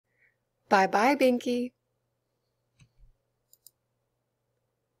Bye-bye, Binky.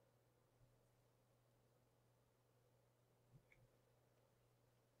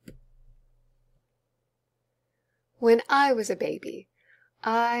 When I was a baby,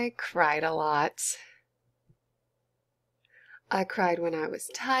 I cried a lot. I cried when I was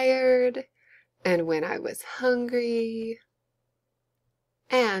tired and when I was hungry.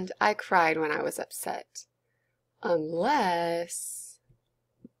 And I cried when I was upset. Unless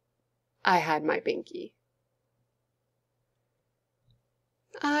I had my Binky.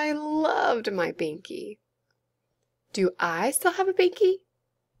 I loved my Binky. Do I still have a Binky?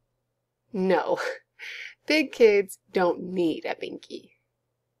 No, big kids don't need a Binky.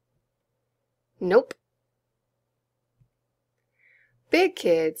 Nope. Big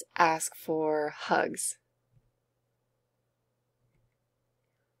kids ask for hugs.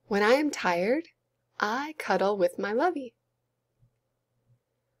 When I am tired, I cuddle with my lovey.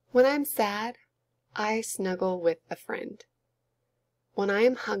 When I'm sad, I snuggle with a friend. When I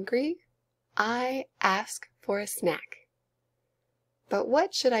am hungry, I ask for a snack. But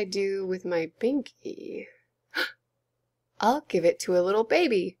what should I do with my Binky? I'll give it to a little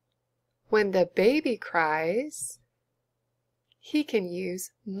baby. When the baby cries, he can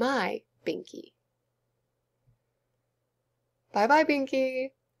use my Binky. Bye-bye,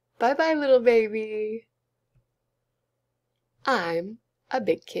 Binky. Bye-bye, little baby. I'm a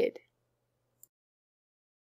big kid.